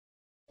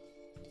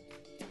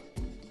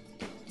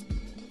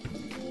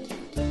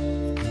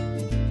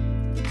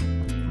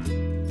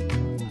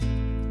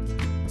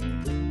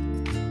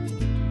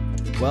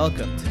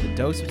Welcome to The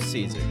Dose with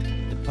Caesar,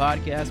 the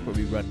podcast where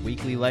we run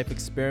weekly life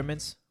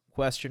experiments,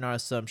 question our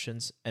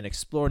assumptions, and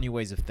explore new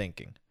ways of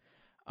thinking.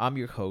 I'm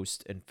your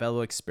host and fellow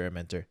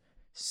experimenter,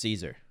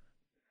 Caesar.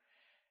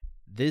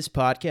 This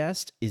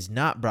podcast is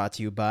not brought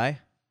to you by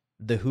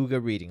the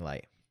Hygge Reading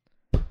Light.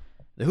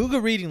 The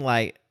Hygge Reading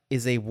Light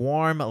is a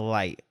warm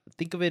light.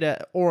 Think of it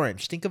as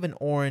orange. Think of an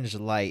orange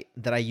light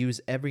that I use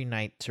every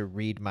night to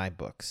read my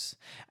books.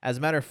 As a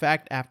matter of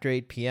fact, after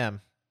 8 p.m.,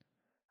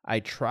 I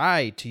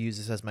try to use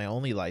this as my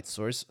only light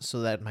source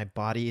so that my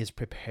body is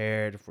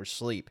prepared for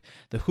sleep.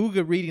 The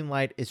Hygge Reading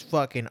Light is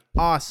fucking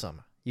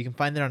awesome. You can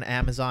find it on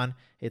Amazon.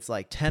 It's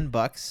like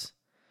 $10.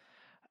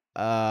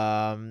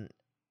 And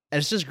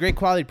it's just great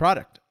quality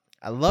product.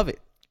 I love it.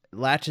 It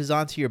latches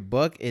onto your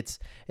book. It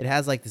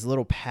has like this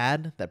little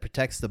pad that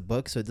protects the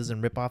book so it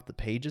doesn't rip off the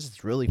pages.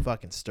 It's really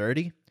fucking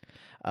sturdy.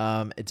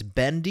 It's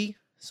bendy,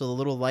 so the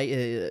little light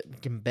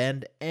can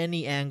bend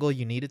any angle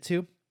you need it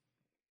to.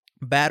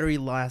 Battery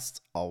lasts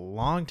a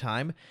long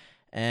time,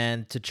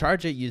 and to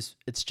charge it, you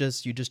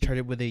just charge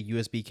it with a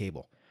USB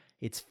cable.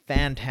 It's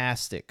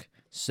fantastic.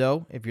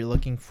 So if you're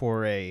looking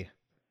for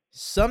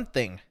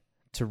something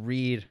to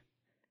read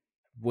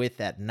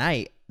with at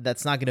night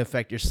that's not going to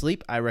affect your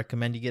sleep, I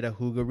recommend you get a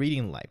Hygge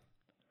Reading Light.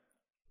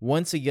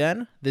 Once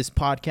again, this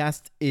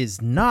podcast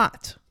is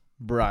not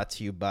brought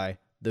to you by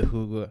the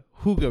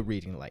Hygge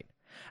Reading Light.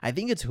 I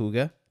think it's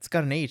Hygge. It's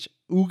got an H.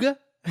 Hygge?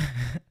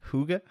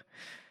 Hygge?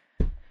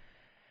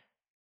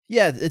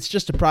 Yeah, it's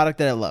just a product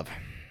that I love.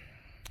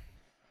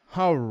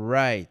 All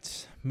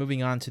right,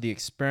 moving on to the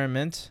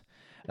experiment.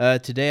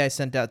 Today I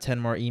sent out 10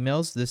 more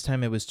emails. This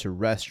time it was to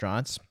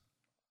restaurants.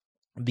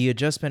 The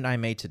adjustment I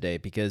made today,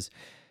 because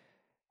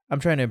I'm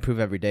trying to improve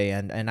every day,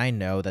 and I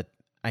knew that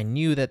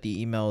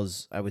the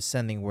emails I was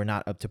sending were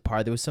not up to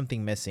par. There was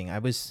something missing. I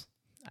was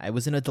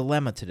in a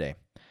dilemma today,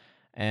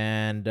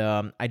 and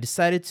I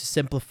decided to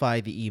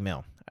simplify the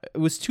email. It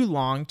was too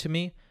long to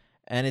me,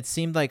 and it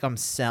seemed like I'm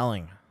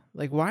selling.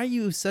 Like, I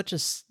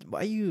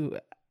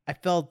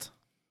felt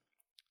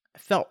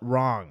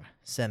wrong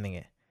sending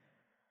it.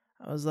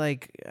 I was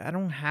like, I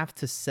don't have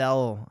to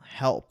sell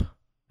help.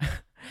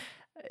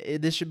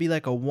 This should be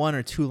like a 1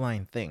 or 2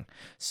 line thing.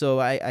 So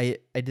I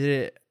did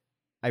it.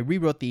 I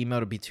rewrote the email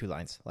to be 2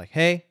 lines. Like,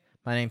 hey,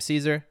 my name's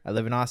Caesar. I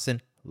live in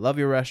Austin. Love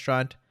your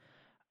restaurant.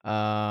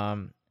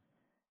 Let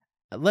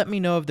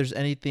me know if there's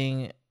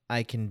anything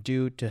I can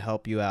do to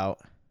help you out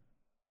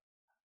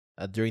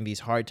during these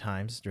hard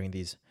times, during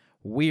these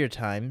weird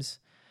times,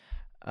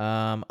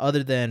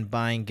 other than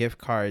buying gift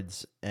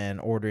cards and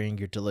ordering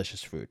your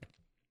delicious food.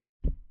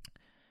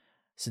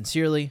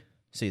 Sincerely,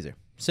 Caesar.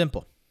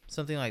 Simple.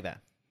 Something like that.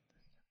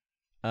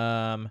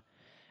 And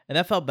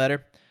that felt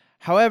better.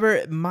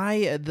 However,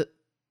 I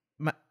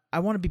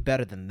want to be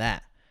better than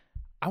that.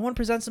 I want to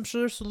present some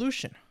sort of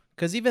solution.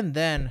 Because even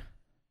then,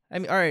 I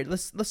mean, all right,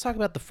 let's talk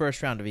about the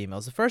first round of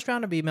emails. The first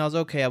round of emails,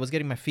 okay, I was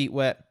getting my feet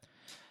wet.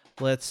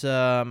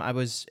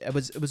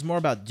 It was more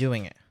about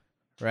doing it,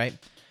 right?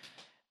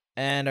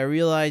 And I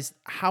realized,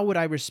 how would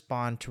I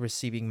respond to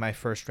receiving my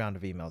first round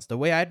of emails? The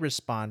way I'd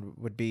respond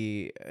would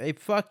be, hey,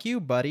 fuck you,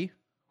 buddy.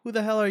 Who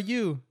the hell are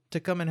you to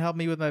come and help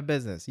me with my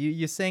business?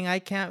 You saying I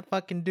can't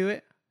fucking do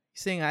it? You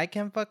saying I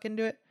can fucking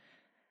do it?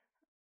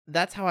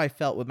 That's how I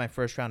felt with my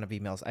first round of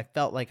emails. I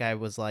felt like I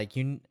was like,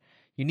 you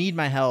need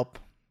my help.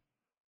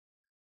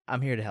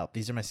 I'm here to help.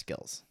 These are my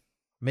skills.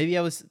 Maybe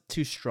I was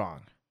too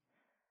strong.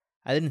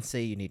 I didn't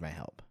say you need my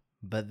help,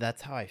 but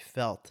that's how I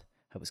felt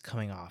I was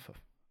coming off.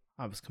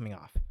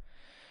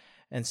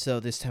 And so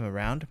this time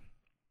around,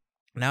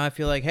 now I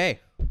feel like, hey,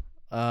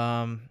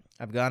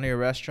 I've gone to your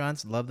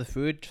restaurants, love the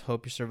food,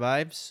 hope you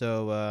survive.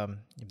 So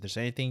if there's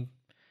any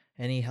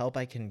help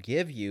I can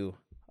give you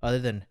other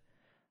than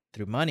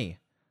through money,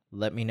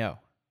 let me know.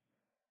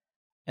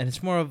 And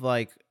it's more of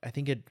like, I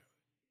think it's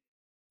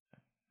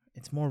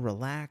more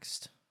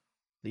relaxed,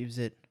 leaves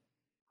it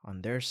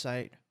on their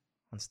side,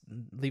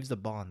 leaves the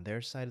ball on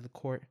their side of the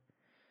court.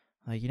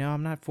 Like,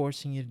 I'm not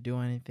forcing you to do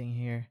anything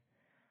here.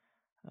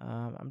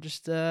 I'm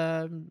just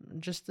a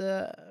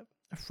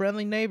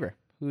friendly neighbor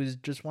who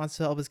just wants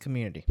to help his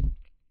community.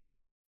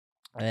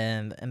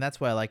 And that's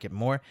why I like it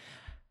more.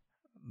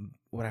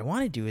 What I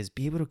want to do is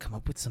be able to come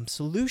up with some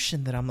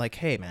solution that I'm like,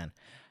 hey, man,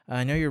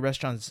 I know your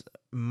restaurants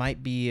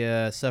might be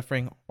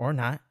suffering or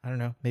not. I don't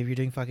know. Maybe you're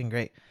doing fucking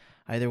great.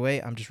 Either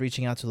way, I'm just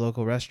reaching out to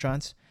local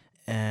restaurants,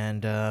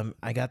 and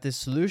I got this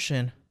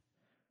solution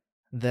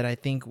that I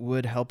think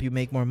would help you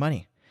make more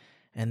money.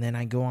 And then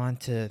I go on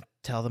to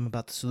tell them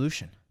about the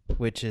solution,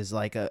 which is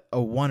like a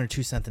 1 or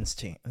 2 sentence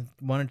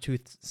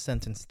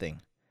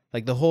thing.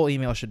 Like, the whole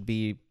email should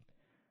be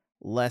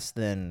less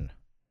than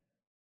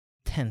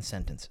 10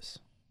 sentences.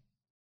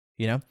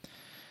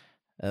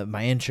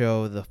 My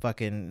intro, the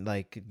fucking,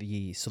 like,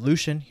 the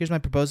solution. Here's my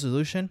proposed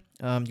solution.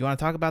 You want to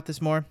talk about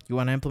this more? You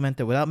want to implement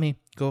it without me?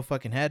 Go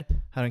fucking head.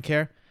 I don't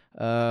care.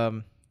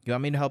 You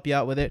want me to help you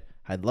out with it?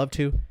 I'd love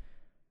to.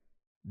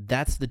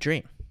 That's the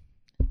dream.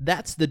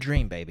 That's the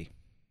dream, baby.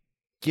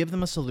 Give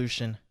them a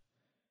solution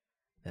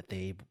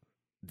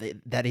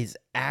that is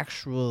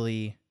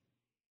actually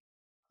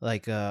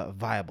like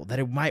viable, that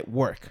it might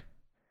work.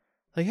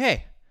 Like,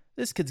 hey,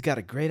 this kid's got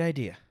a great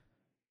idea.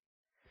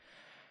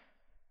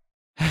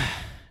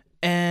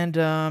 And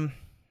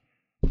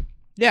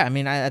yeah, I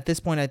mean, at this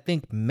point, I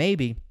think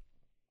maybe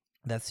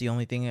that's the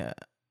only thing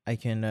I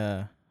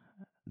can.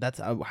 That's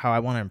how I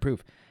want to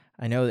improve.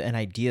 I know an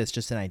idea is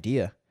just an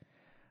idea.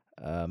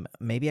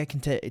 Maybe I can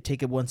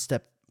take it one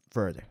step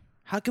further.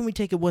 How can we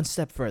take it one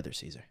step further,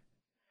 Caesar?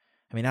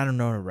 I mean, I don't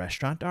know a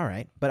restaurant, all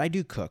right, but I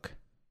do cook.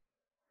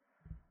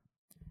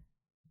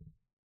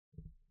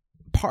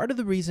 Part of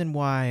the reason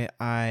why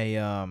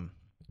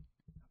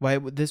why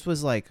this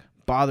was like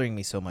bothering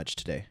me so much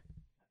today,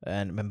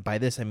 and by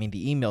this I mean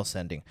the email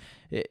sending,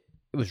 it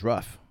was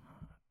rough.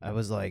 I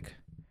was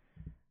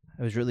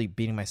really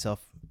beating myself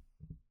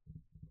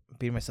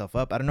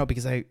up. I don't know,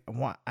 because I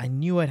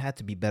knew it had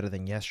to be better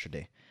than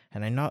yesterday,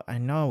 and I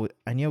knew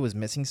I was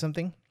missing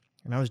something,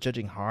 and I was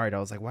judging hard. I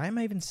was like, why am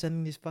I even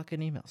sending these fucking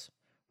emails?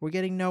 We're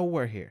getting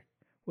nowhere here.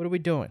 What are we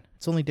doing?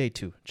 It's only day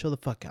 2. Chill the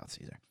fuck out,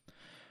 Caesar.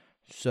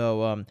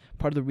 So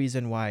part of the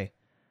reason why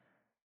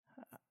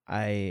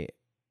I'm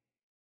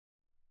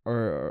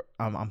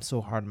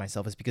so hard on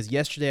myself is because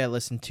yesterday I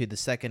listened to the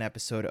second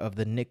episode of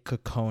the Nick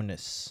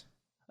Kokonas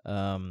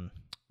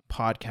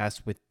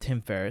podcast with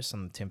Tim Ferriss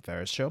on the Tim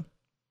Ferriss Show.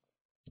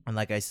 And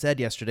like I said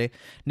yesterday,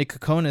 Nick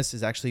Kokonas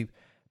is actually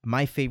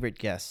my favorite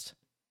guest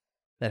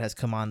that has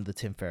come on the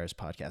Tim Ferriss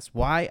podcast.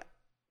 Why?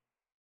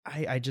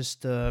 I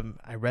just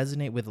I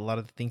resonate with a lot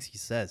of the things he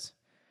says.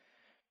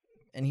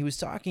 And he was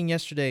talking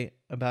yesterday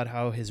about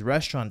how his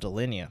restaurant,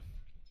 Alinea,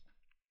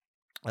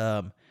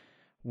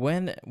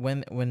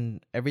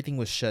 when everything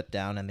was shut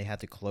down and they had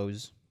to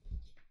close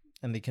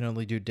and they can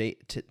only do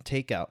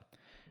takeout,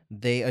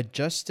 they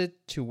adjusted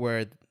to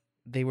where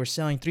they were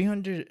selling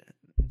 300.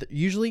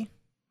 Usually,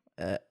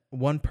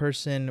 one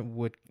person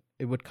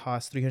would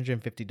cost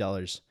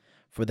 $350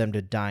 for them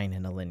to dine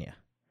in Alinea.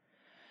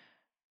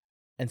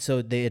 And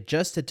so they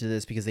adjusted to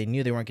this because they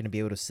knew they weren't going to be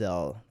able to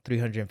sell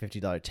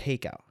 $350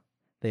 takeout.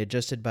 They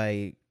adjusted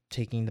by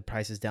taking the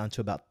prices down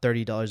to about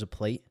 $30 a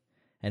plate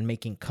and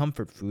making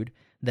comfort food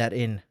that,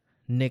 in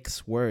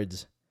Nick's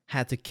words,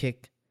 had to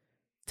kick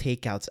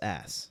takeout's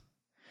ass.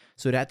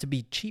 So it had to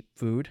be cheap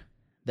food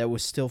that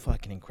was still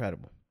fucking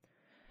incredible.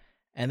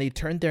 And they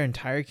turned their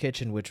entire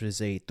kitchen, which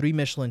was a 3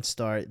 Michelin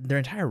star, their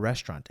entire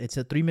restaurant. It's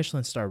a 3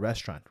 Michelin star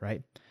restaurant,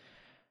 right?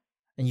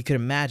 And you can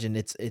imagine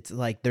it's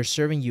like they're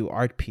serving you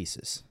art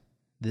pieces.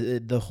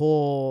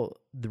 The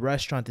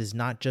restaurant is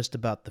not just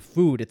about the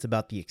food, it's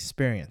about the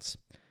experience.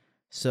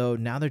 So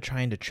now they're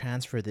trying to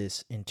transfer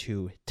this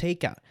into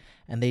takeout.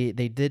 And they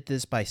did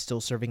this by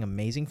still serving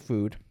amazing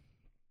food.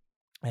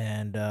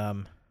 And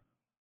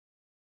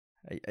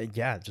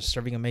just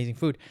serving amazing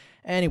food.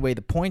 Anyway,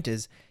 the point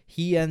is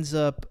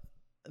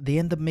they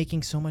end up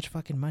making so much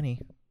fucking money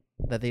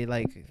that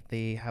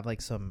they have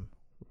like some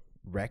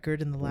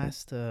record in the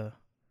last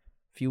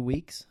few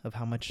weeks of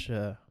how much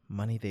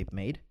money they've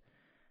made.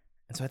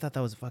 And so I thought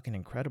that was fucking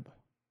incredible.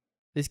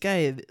 This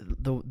guy,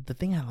 the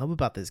thing I love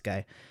about this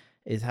guy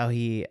is how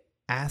he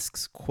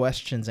asks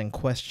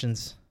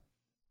questions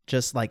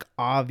just like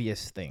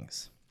obvious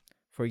things.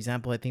 For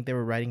example, I think they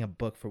were writing a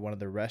book for one of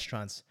their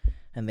restaurants,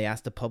 and they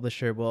asked the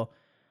publisher, well,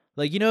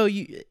 like,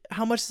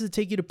 how much does it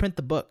take you to print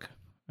the book?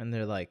 And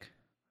they're like,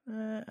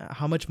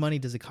 how much money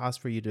does it cost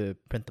for you to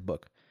print the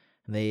book?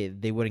 And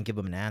they wouldn't give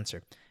him an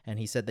answer. And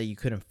he said that you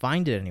couldn't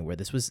find it anywhere.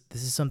 This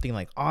is something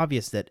like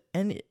obvious that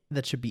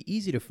should be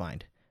easy to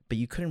find, but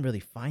you couldn't really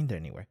find it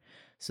anywhere.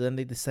 So then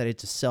they decided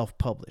to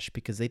self-publish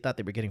because they thought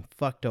they were getting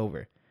fucked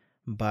over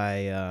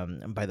by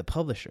the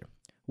publisher,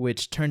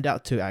 which turned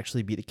out to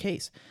actually be the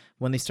case.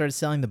 When they started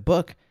selling the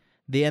book,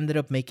 they ended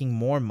up making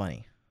more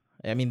money.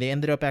 I mean,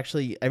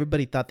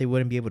 everybody thought they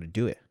wouldn't be able to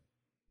do it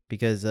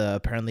because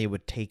apparently it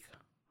would take,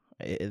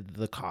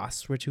 the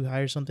costs were too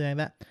high or something like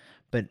that.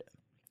 But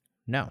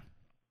no,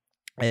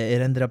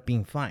 it ended up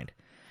being fine.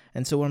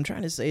 And so what I'm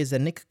trying to say is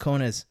that Nick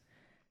Kokonas,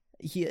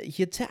 he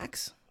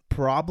attacks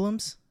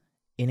problems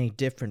in a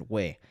different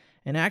way.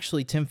 And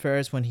actually, Tim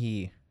Ferriss,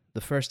 the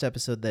first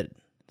episode, that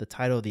the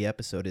title of the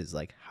episode is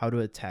like how to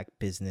attack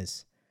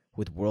business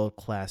with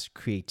world-class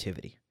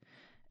creativity.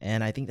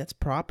 And I think that's a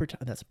proper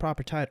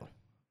title.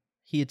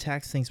 He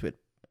attacks things with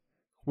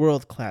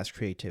world-class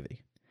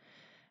creativity.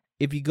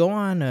 If you go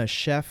on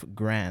Chef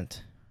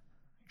Grant's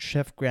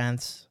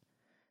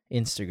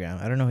Instagram,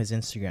 I don't know his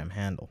Instagram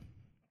handle,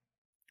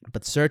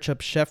 but search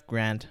up Chef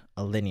Grant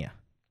Alinea.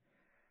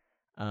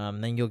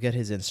 Then you'll get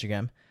his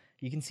Instagram.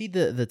 You can see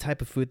the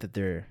type of food that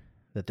they're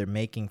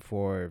making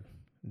for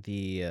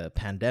the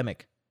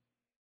pandemic,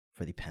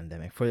 for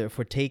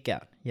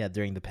takeout. Yeah,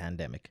 during the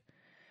pandemic.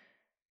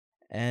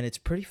 And it's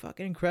pretty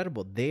fucking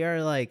incredible. They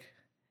are like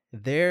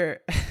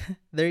they're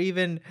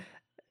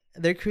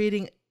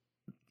creating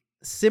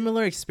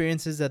similar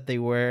experiences that they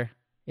were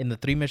in the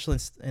 3 Michelin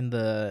in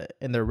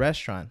their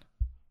restaurant,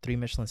 3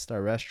 Michelin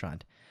star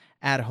restaurant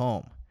at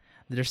home.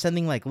 They're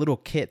sending like little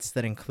kits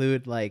that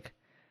include like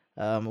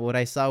what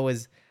I saw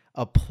was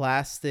a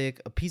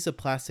piece of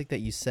plastic that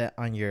you set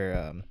on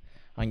your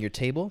on your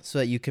table so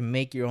that you can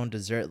make your own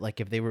dessert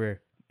like if they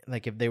were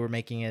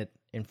making it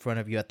in front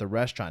of you at the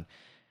restaurant.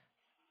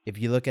 If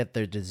you look at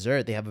their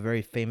dessert, they have a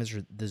very famous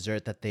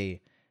dessert that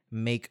they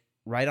make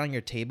right on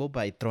your table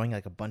by throwing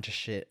like a bunch of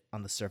shit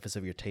on the surface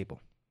of your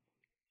table.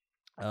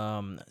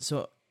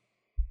 So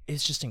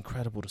it's just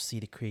incredible to see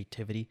the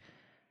creativity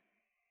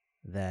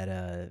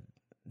that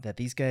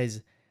these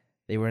guys,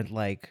 they weren't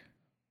like,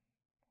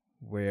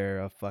 we're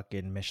a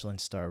fucking Michelin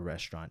star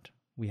restaurant.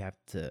 We have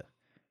to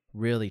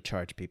really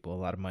charge people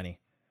a lot of money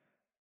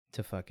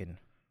to fucking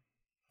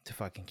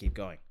keep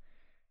going.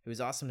 It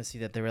was awesome to see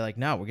that they were like,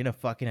 no, we're going to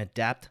fucking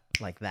adapt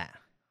like that.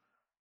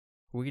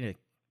 We're going to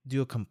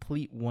do a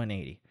complete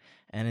 180.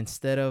 And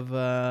instead of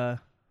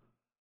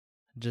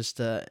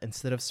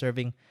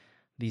serving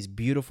these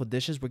beautiful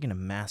dishes, we're going to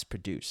mass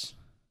produce.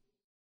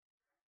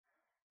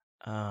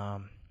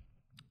 How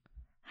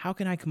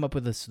can I come up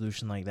with a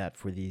solution like that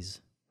for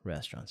these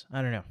restaurants?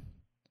 I don't know.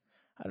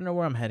 I don't know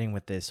where I'm heading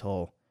with this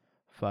whole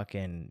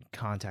fucking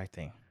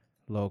contacting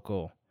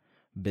local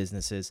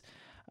businesses.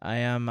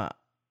 I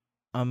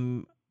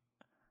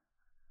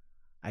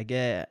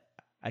get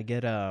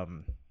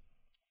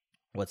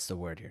what's the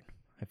word here?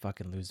 I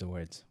fucking lose the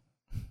words.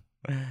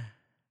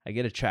 I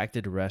get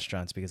attracted to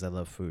restaurants because I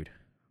love food.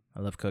 I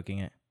love cooking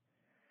it.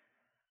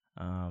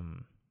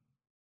 But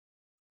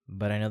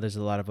I know there's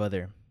a lot of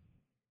other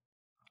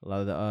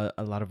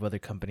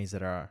companies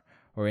that are,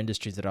 or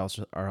industries that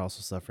are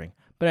also suffering.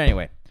 But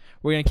anyway,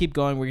 we're gonna keep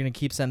going. We're gonna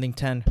keep sending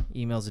 10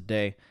 emails a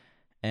day,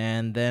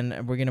 and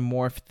then we're gonna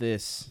morph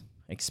this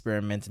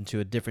experiment into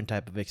a different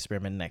type of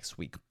experiment next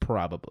week,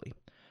 probably.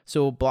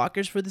 So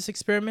blockers for this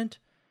experiment,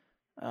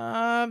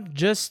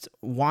 just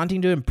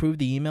wanting to improve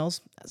the emails.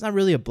 That's not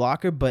really a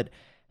blocker, but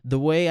the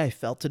way I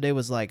felt today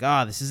was like,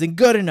 this isn't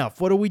good enough.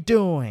 What are we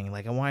doing?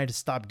 Like, I wanted to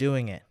stop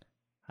doing it.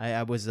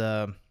 I was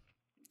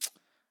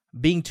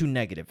being too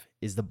negative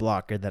is the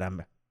blocker that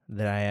I'm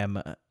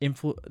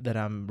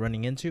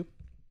running into.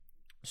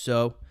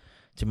 So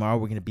tomorrow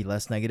we're gonna be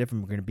less negative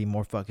and we're gonna be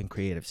more fucking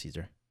creative,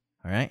 Caesar.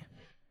 All right.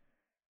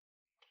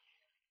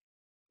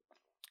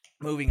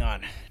 Moving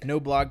on. No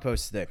blog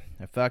post today.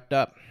 I fucked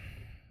up.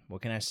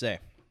 What can I say?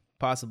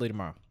 Possibly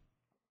tomorrow.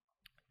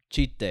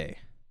 Cheat day.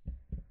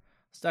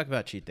 Let's talk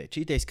about cheat day.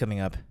 Cheat day's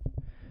coming up.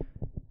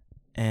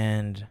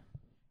 And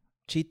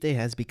cheat day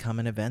has become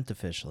an event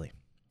officially.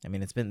 I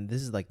mean,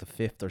 this is like the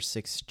 5th or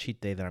 6th cheat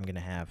day that I'm going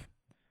to have.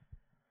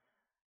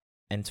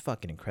 And it's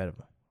fucking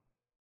incredible.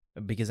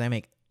 Because I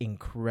make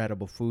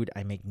incredible food.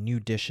 I make new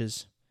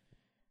dishes.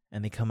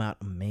 And they come out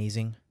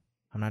amazing.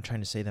 I'm not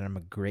trying to say that I'm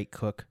a great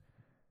cook.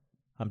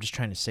 I'm just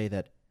trying to say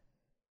that,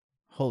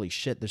 holy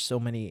shit, there's so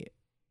many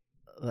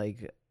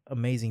like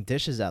amazing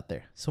dishes out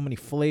there. So many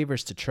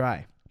flavors to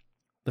try.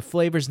 The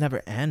flavors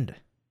never end.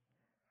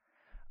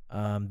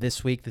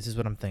 This week, this is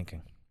what I'm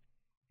thinking.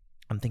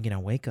 I'm thinking I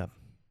wake up,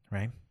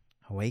 right?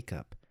 I wake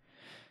up.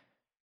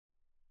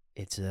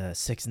 It's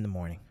 6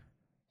 a.m.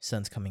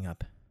 Sun's coming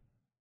up.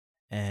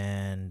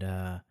 And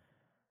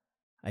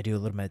I do a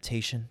little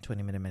meditation,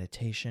 20-minute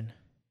meditation.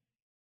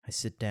 I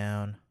sit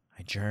down.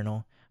 I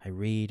journal. I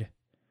read.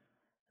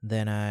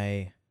 Then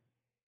I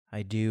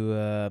do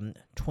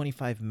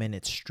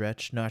 25-minute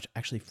stretch. No,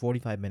 actually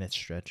 45-minute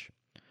stretch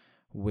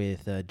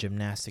with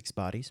gymnastics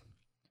bodies.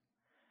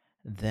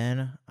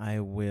 Then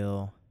I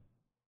will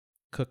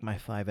cook my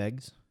 5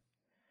 eggs.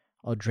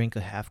 I'll drink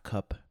a half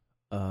cup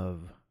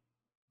of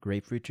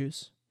grapefruit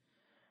juice.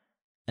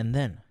 And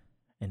then,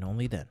 and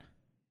only then,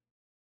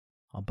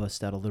 I'll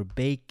bust out a little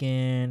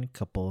bacon, a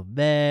couple of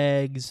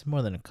eggs,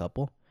 more than a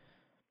couple,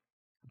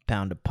 a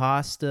pound of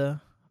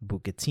pasta,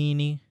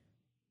 bucatini.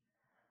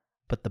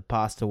 Put the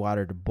pasta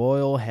water to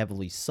boil,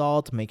 heavily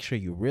salt. Make sure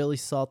you really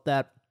salt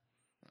that.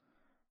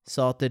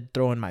 Salted,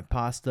 throw in my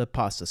pasta.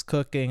 Pasta's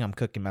cooking. I'm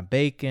cooking my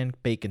bacon.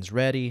 Bacon's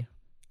ready.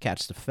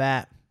 Catch the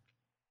fat.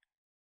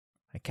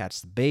 I catch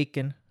the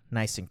bacon,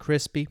 nice and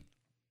crispy.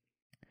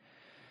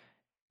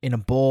 In a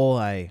bowl,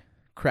 I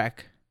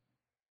crack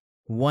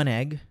 1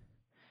 egg,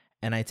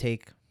 and I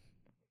take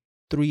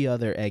 3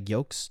 other egg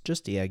yolks,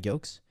 just the egg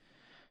yolks.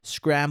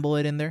 Scramble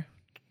it in there.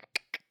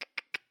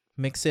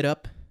 Mix it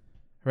up,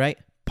 right?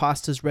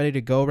 Pasta's ready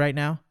to go right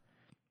now.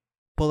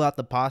 Pull out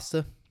the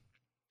pasta.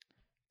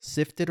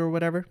 Sift it or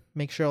whatever.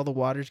 Make sure all the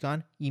water's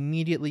gone.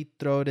 Immediately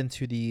throw it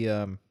into the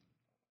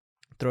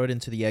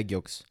egg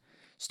yolks.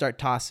 Start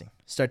tossing.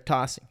 I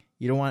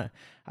don't want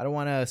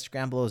to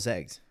scramble those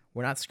eggs.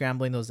 We're not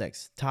scrambling those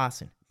eggs.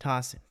 Tossing.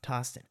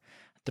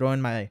 Throw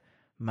in my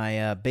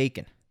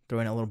bacon. Throw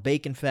in a little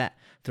bacon fat.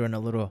 Throw in a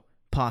little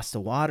pasta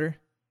water.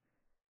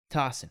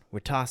 We're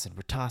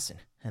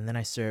tossing. And then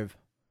I serve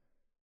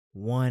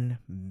one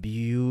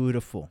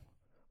beautiful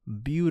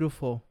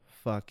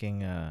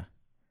fucking,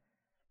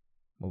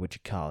 what would you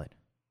call it?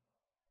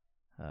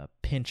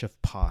 Pinch of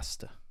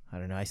pasta. I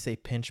don't know. I say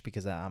pinch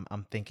because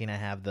I'm thinking I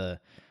have the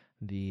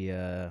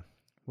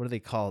what are they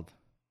called?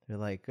 They're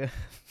like,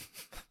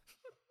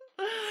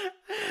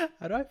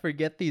 how do I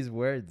forget these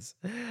words?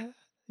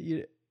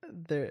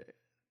 They're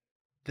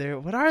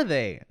what are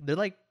they? They're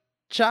like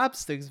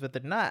chopsticks, but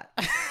they're not.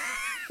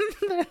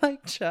 They're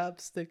like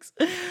chopsticks.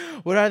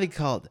 What are they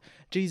called?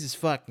 Jesus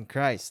fucking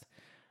Christ.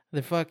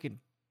 They're fucking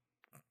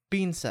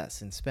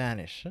pinzas in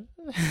Spanish.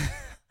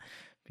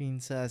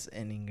 Pinzas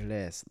in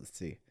English. Let's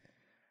see.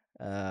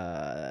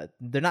 They're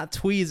not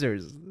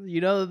tweezers.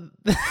 You know,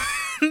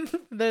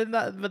 they're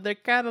not, but they're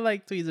kind of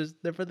like tweezers.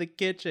 They're for the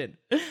kitchen.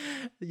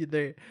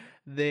 You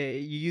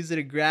use it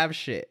to grab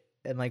shit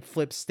and like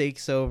flip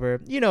steaks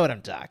over. You know what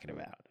I'm talking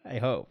about. I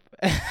hope.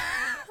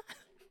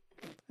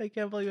 I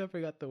can't believe I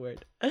forgot the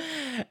word.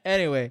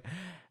 Anyway,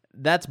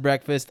 that's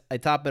breakfast. I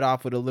top it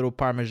off with a little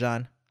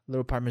Parmesan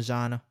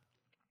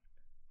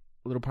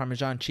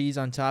cheese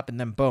on top, and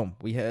then boom,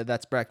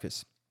 that's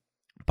breakfast.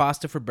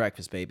 Pasta for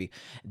breakfast, baby.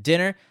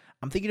 Dinner,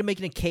 I'm thinking of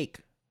making a cake.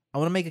 I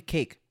want to make a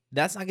cake.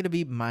 That's not going to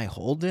be my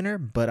whole dinner,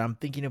 but I'm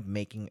thinking of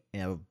making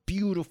a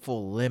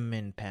beautiful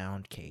lemon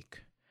pound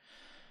cake.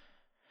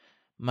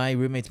 My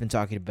roommate's been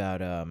talking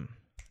about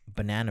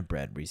banana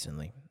bread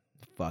recently.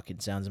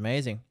 Fucking sounds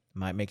amazing.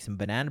 Might make some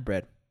banana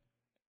bread.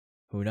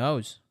 Who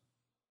knows?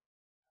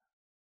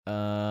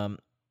 I'm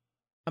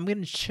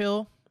gonna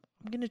chill.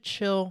 I'm gonna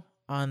chill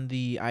on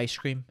the ice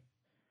cream.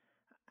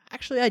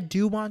 Actually, I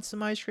do want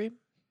some ice cream.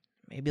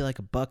 Maybe like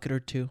a bucket or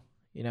two.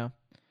 You know,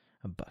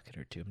 a bucket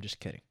or two. I'm just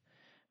kidding.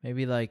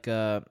 Maybe like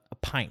a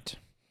pint.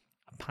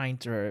 A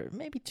pint or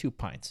maybe 2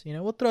 pints. You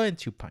know, we'll throw in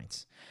 2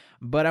 pints.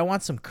 But I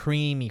want some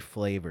creamy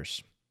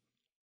flavors.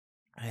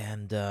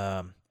 And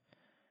or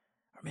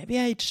maybe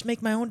I just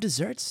make my own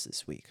desserts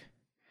this week.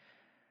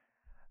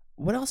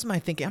 What else am I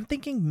thinking? I'm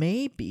thinking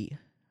maybe.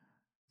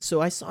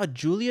 So I saw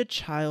Julia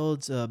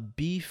Child's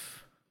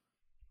beef.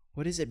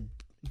 What is it?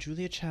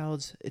 Julia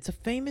Child's. It's a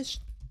famous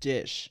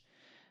dish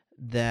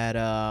that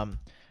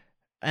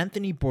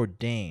Anthony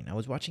Bourdain. I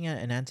was watching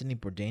an Anthony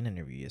Bourdain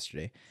interview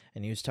yesterday,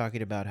 and he was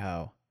talking about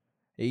how,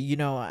 you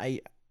know,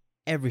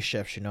 every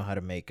chef should know how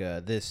to make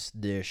this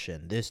dish,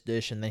 and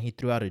then he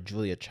threw out a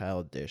Julia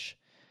Child dish.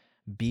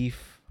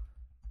 Beef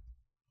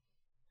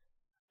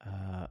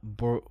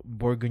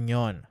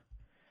bourguignon.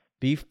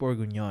 Beef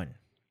bourguignon.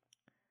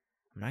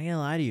 I'm not gonna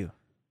lie to you.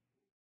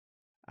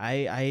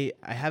 I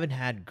haven't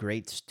had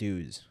great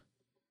stews.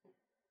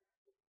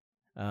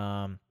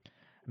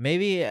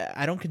 Maybe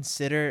I don't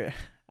consider.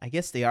 I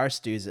guess they are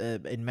stews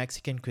in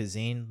Mexican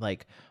cuisine,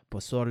 like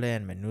pozole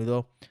and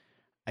menudo.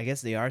 I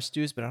guess they are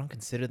stews, but I don't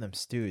consider them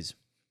stews.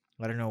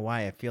 I don't know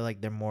why. I feel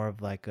like they're more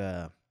of like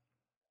they're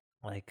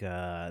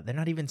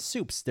not even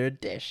soups. They're a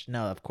dish.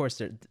 No, of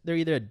course they're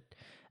either.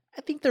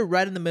 I think they're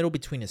right in the middle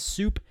between a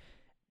soup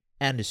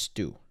and a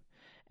stew.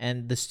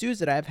 And the stews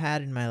that I've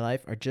had in my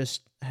life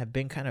have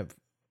been kind of,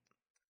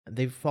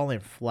 they've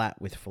fallen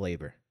flat with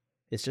flavor.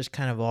 It's just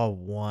kind of all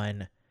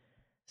one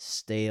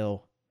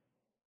stale,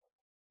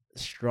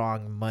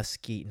 strong,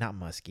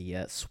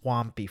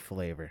 swampy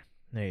flavor.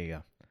 There you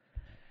go.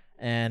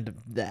 And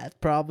that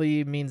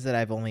probably means that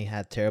I've only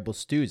had terrible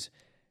stews.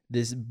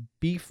 This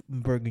beef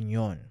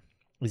bourguignon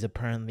is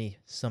apparently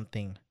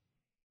something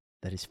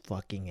that is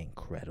fucking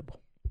incredible.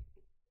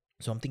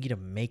 So I'm thinking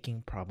of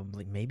making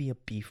maybe a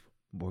beef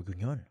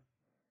bourguignon.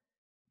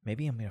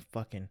 Maybe I'm gonna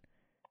fucking,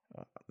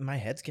 my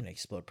head's gonna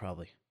explode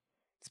probably.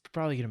 It's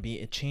probably gonna be,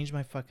 it changed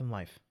my fucking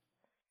life.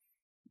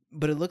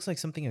 But it looks like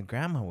something a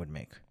grandma would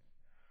make.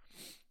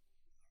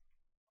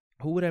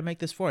 Who would I make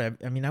this for?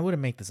 I mean, I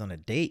wouldn't make this on a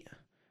date.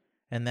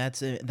 And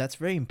that's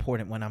very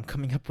important when I'm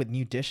coming up with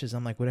new dishes.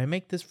 I'm like, would I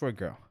make this for a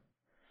girl?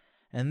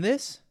 And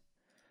this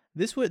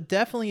would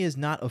definitely is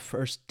not a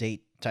first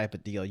date type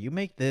of deal. You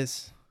make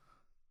this,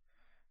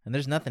 and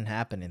there's nothing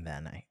happening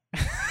that night.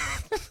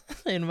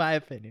 In my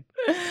opinion.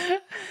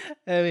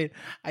 I mean,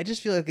 I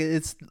just feel like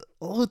it's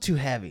a little too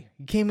heavy.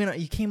 You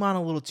came on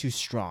a little too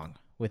strong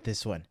with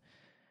this one.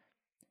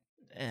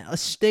 A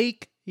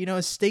steak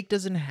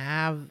doesn't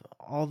have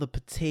all the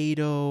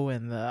potato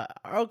and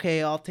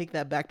okay, I'll take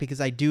that back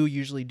because I do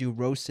usually do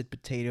roasted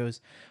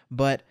potatoes,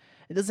 but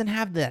it doesn't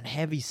have that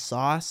heavy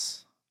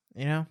sauce,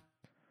 you know?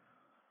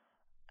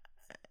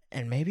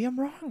 And maybe I'm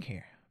wrong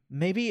here.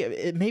 Maybe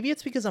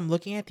it's because I'm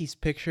looking at these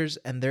pictures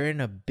and they're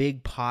in a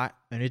big pot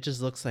and it just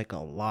looks like a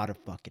lot of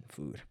fucking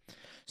food.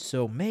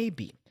 So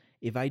maybe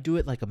if I do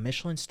it like a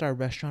Michelin star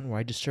restaurant where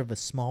I just serve a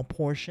small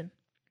portion,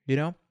 you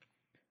know,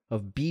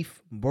 of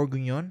beef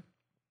bourguignon,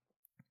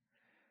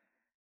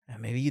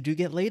 and maybe you do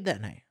get laid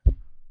that night.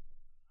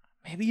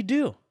 Maybe you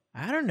do.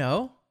 I don't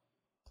know.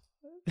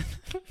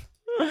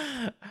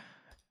 Oh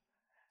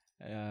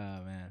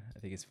man, I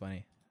think it's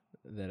funny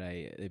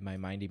that my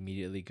mind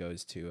immediately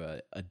goes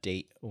to a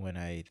date when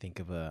I think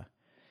of a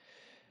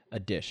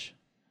dish.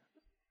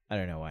 I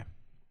don't know why.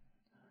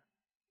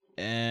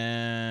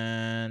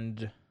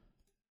 And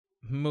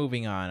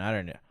moving on, I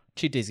don't know.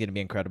 Cheat day's gonna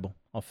be incredible.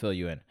 I'll fill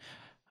you in.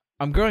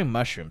 I'm growing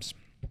mushrooms,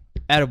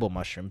 edible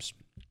mushrooms,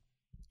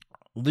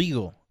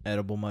 legal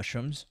edible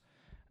mushrooms.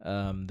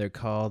 They're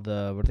called what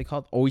are they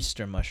called?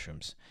 Oyster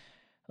mushrooms.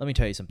 Let me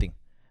tell you something.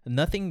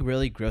 Nothing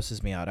really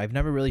grosses me out. I've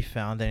never really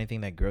found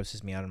anything that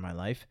grosses me out in my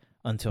life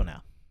until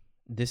now.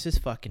 This is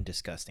fucking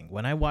disgusting.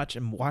 When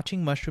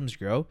watching mushrooms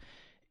grow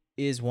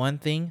is one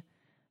thing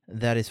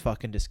that is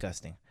fucking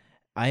disgusting.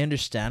 I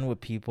understand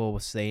what people will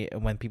say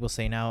when people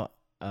say now,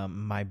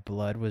 my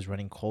blood was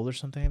running cold or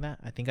something like that.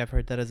 I think I've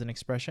heard that as an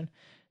expression.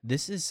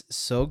 This is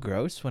so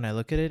gross. When I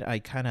look at it, I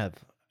get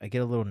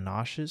a little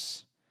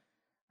nauseous.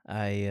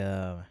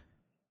 I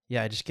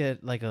just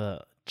get like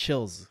a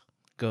chills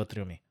go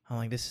through me. I'm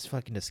like, this is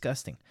fucking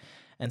disgusting.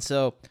 And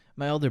so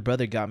my older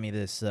brother got me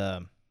this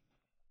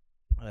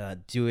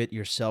do it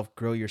yourself,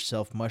 grow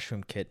yourself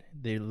mushroom kit.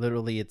 They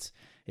literally, it's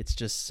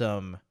just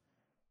some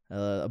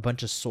a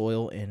bunch of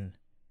soil in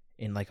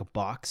like a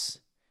box,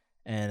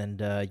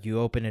 and you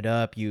open it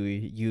up,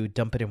 you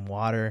dump it in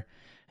water,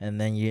 and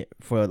then you,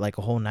 for like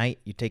a whole night,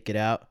 you take it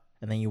out,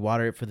 and then you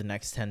water it for the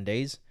next 10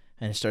 days,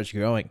 and it starts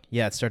growing.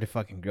 Yeah, it started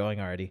fucking growing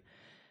already.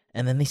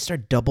 And then they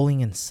start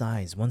doubling in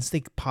size once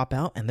they pop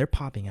out, and they're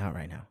popping out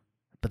right now.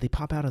 But they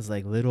pop out as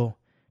like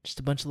just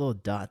a bunch of little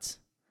dots.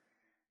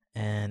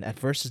 And at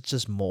first it's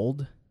just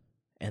mold,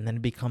 and then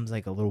it becomes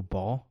like a little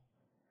ball,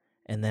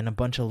 and then a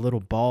bunch of little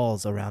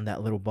balls around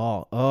that little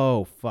ball.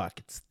 Oh, fuck,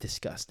 it's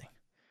disgusting.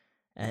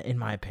 In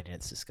my opinion,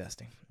 it's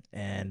disgusting.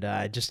 And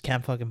I just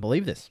can't fucking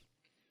believe this.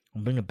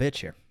 I'm being a bitch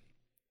here.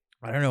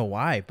 I don't know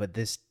why, but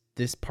this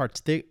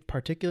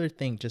particular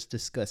thing just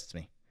disgusts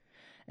me.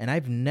 And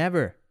I've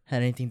never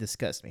had anything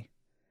disgust me.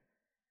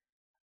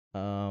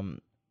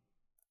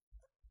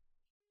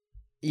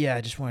 Yeah,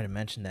 I just wanted to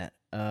mention that.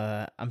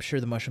 I'm sure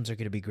the mushrooms are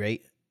going to be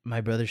great.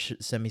 My brother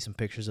sent me some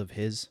pictures of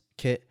his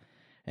kit,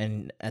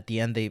 and at the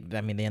end, they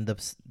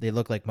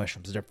look like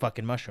mushrooms. They're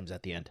fucking mushrooms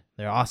at the end.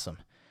 They're awesome.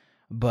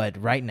 But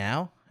right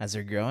now, as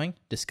they're growing,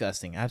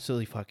 disgusting.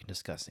 Absolutely fucking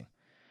disgusting.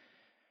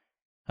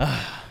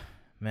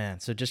 Man,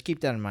 so just keep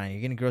that in mind.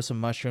 You're going to grow some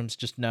mushrooms.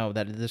 Just know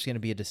that there's going to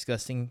be a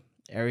disgusting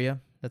area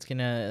that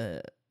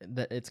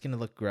it's going to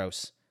look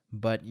gross.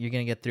 But you're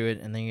going to get through it,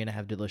 and then you're going to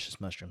have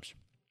delicious mushrooms.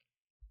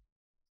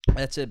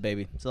 That's it,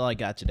 baby. That's all I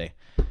got today.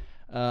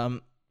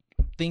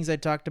 Things I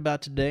talked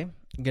about today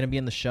are going to be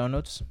in the show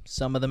notes.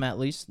 Some of them, at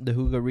least. The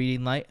Hugo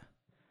Reading Light.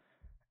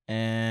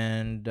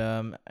 And,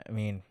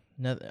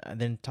 I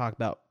didn't talk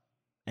about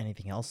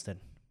anything else that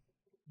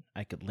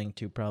I could link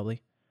to,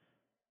 probably.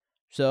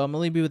 So I'm going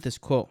to leave you with this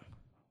quote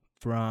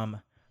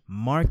from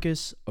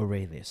Marcus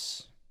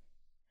Aurelius.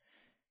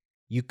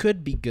 You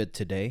could be good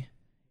today.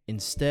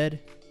 Instead,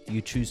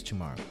 you choose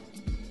tomorrow.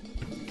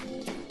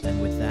 And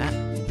with that,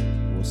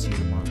 we'll see you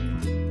tomorrow.